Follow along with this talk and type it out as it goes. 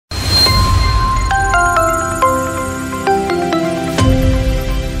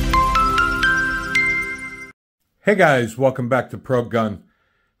Hey guys, welcome back to Pro Gun.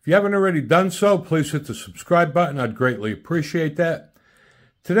 If you haven't already done so, please hit the subscribe button. I'd greatly appreciate that.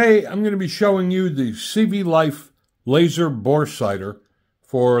 Today, I'm going to be showing you the CVLIFE laser bore sighter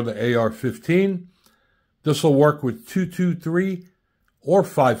for the AR-15. This will work with 223 or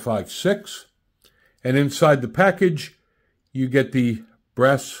 5.56. And inside the package, you get the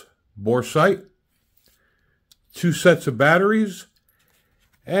brass bore sight, 2 sets of batteries,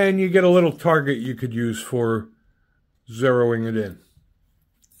 and you get a little target you could use for zeroing it in.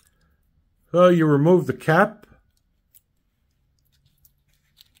 So you remove the cap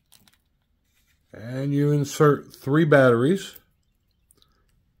and you insert 3 batteries.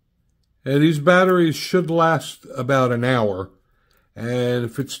 And these batteries should last about an hour. And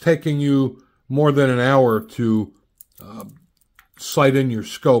if it's taking you more than an hour to sight in your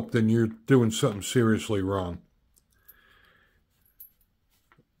scope, then you're doing something seriously wrong.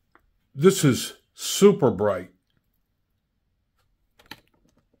 This is super bright.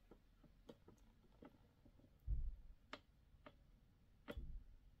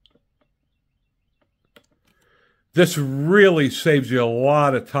 This really saves you a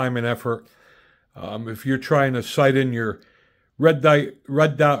lot of time and effort. If you're trying to sight in your red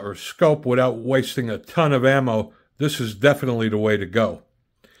dot or scope without wasting a ton of ammo, this is definitely the way to go.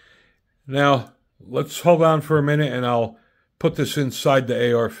 Now, let's hold on for a minute and I'll put this inside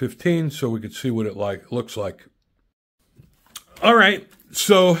the AR-15 so we can see what it looks like. All right,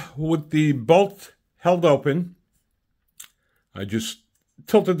 so with the bolt held open, I just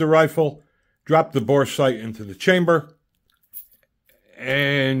tilted the rifle, dropped the bore sight into the chamber,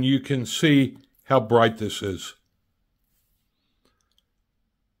 and you can see how bright this is.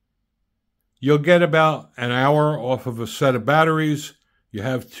 You'll get about an hour off of a set of batteries. You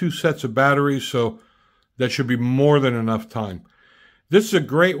have 2 sets of batteries, so that should be more than enough time. This is a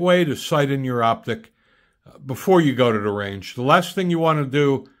great way to sight in your optic before you go to the range. The last thing you want to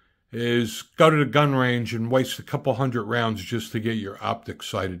do is go to the gun range and waste a couple hundred rounds just to get your optic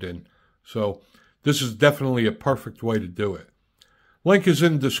sighted in. So this is definitely a perfect way to do it. Link is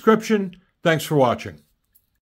in the description. Thanks for watching.